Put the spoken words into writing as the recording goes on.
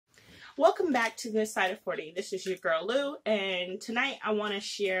Welcome back to This Side of 40. This is your girl Lou, and tonight I want to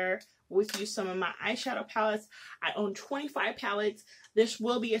share with you some of my eyeshadow palettes. I own 25 palettes. This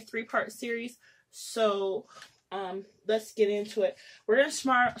will be a 3-part series, so let's get into it. We're going to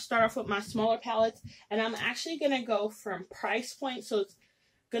start off with my smaller palettes, and I'm actually going to go from price point, so it's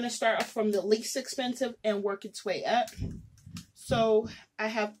going to start off from the least expensive and work its way up. So I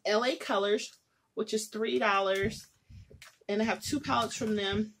have LA Colors, which is $3, and I have 2 palettes from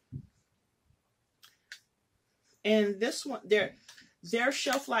them. And this one, their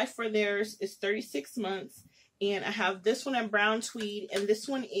shelf life for theirs is 36 months. And I have this one in brown tweed, and this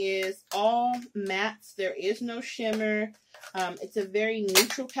one is all mattes. There is no shimmer. It's a very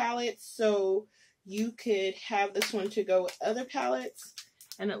neutral palette, so you could have this one to go with other palettes.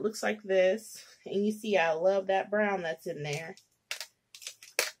 And it looks like this. And you see, I love that brown that's in there.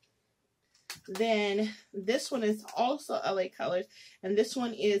 Then this one is also LA Colors, and this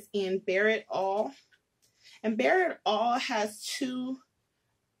one is in Bare It All. And Bare It All has 2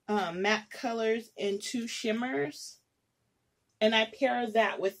 matte colors and 2 shimmers. And I pair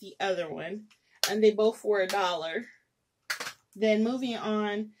that with the other one. And they both were $1. Then moving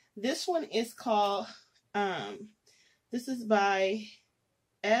on, this one is called, this is by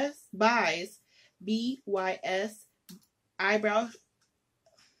BYS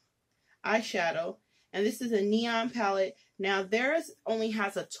Eyeshadow. And this is a neon palette. Now theirs only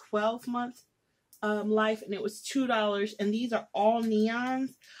has a 12-month life, and it was $2, and these are all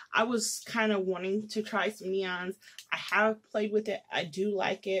neons. I was kind of wanting to try some neons. I have played with it. I do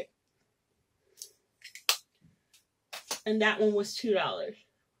like it. And that one was $2.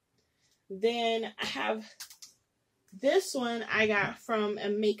 Then I have this one I got from a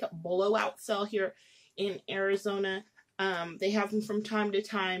makeup blowout sale here in Arizona. They have them from time to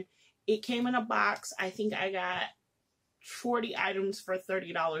time. It came in a box. I think I got 40 items for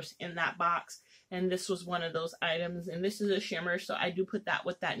 $30 in that box. And this was one of those items. And this is a shimmer, so I do put that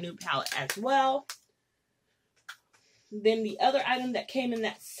with that new palette as well. Then the other item that came in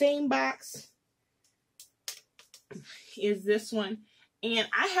that same box is this one. And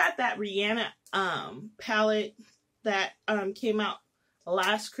I had that Rihanna palette that came out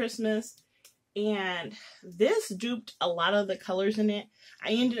last Christmas. And this duped a lot of the colors in it.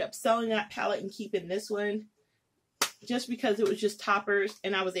 I ended up selling that palette and keeping this one, just because it was just toppers,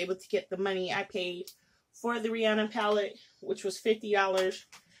 and I was able to get the money I paid for the Rihanna palette, which was $50,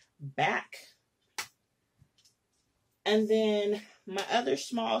 back. And then my other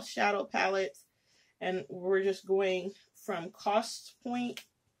small shadow palettes, and we're just going from cost point,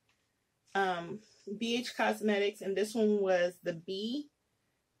 BH Cosmetics, and this one was the B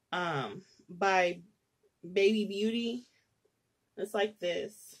by Baby Beauty. It's like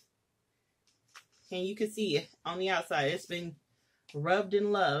this. And you can see it on the outside. It's been rubbed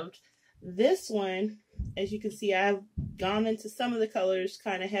and loved. This one, as you can see, I've gone into some of the colors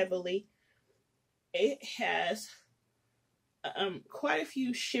kind of heavily. It has quite a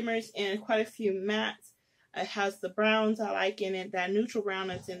few shimmers and quite a few mattes. It has the browns I like in it. That neutral brown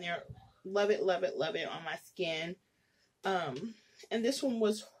that's in there. Love it, love it, love it on my skin. And this one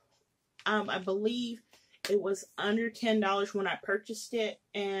was, I believe it was under $10 when I purchased it.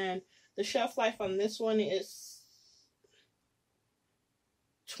 And the shelf life on this one is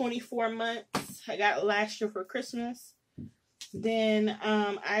 24 months. I got it last year for Christmas. Then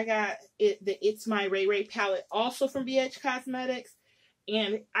I got the It's My Ray Ray palette, also from BH Cosmetics.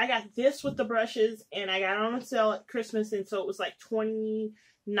 And I got this with the brushes, and I got it on sale at Christmas, and so it was like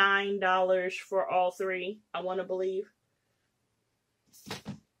 $29 for all 3, I want to believe.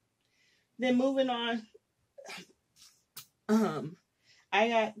 Then moving on, I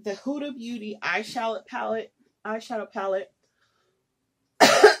got the Huda Beauty eyeshadow palette. I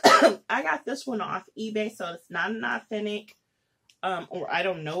got this one off eBay, so it's not an authentic, or I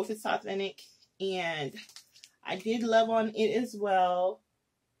don't know if it's authentic. And I did love on it as well.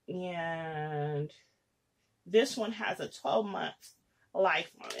 And this one has a 12-month life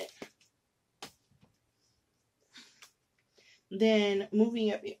on it. Then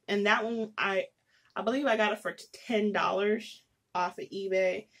moving up, and that one I believe I got it for $10 off of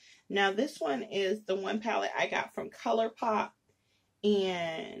eBay. Now this one is the one palette I got from ColourPop,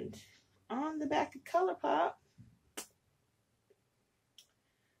 and on the back of ColourPop,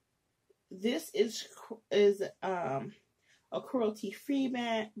 this is a cruelty-free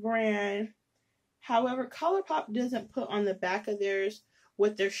brand. However, ColourPop doesn't put on the back of theirs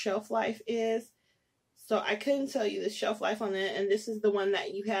what their shelf life is, so I couldn't tell you the shelf life on it. And this is the one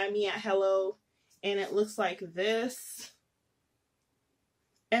that you had me at Hello, and it looks like this.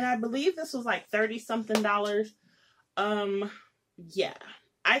 And I believe this was like $30-something. Yeah.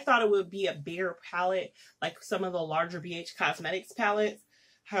 I thought it would be a bigger palette, like some of the larger BH Cosmetics palettes.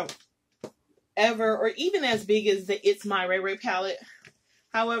 However, or even as big as the It's My Ray Ray palette.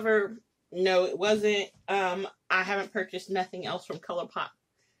 However, no, it wasn't. I haven't purchased nothing else from ColourPop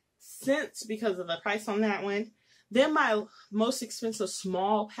since because of the price on that one. Then my most expensive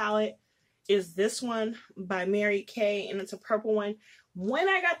small palette is this one by Mary Kay, and it's a purple one. When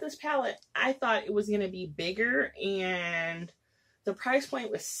I got this palette, I thought it was going to be bigger, and the price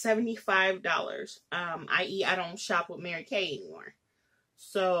point was $75. I.e., I don't shop with Mary Kay anymore.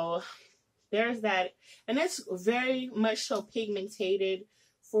 So there's that. And it's very much so pigmented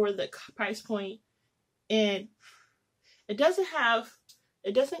for the price point. And it doesn't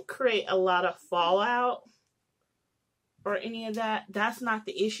create a lot of fallout or any of that. That's not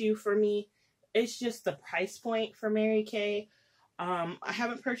the issue for me. It's just the price point for Mary Kay. I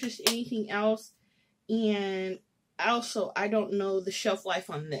haven't purchased anything else, and also I don't know the shelf life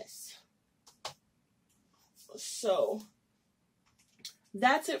on this. So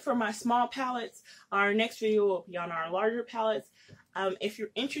that's it for my small palettes. Our next video will be on our larger palettes. If you're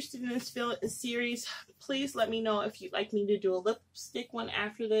interested in this series, please let me know if you'd like me to do a lipstick one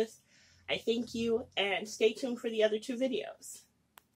after this. I thank you, and stay tuned for the other 2 videos.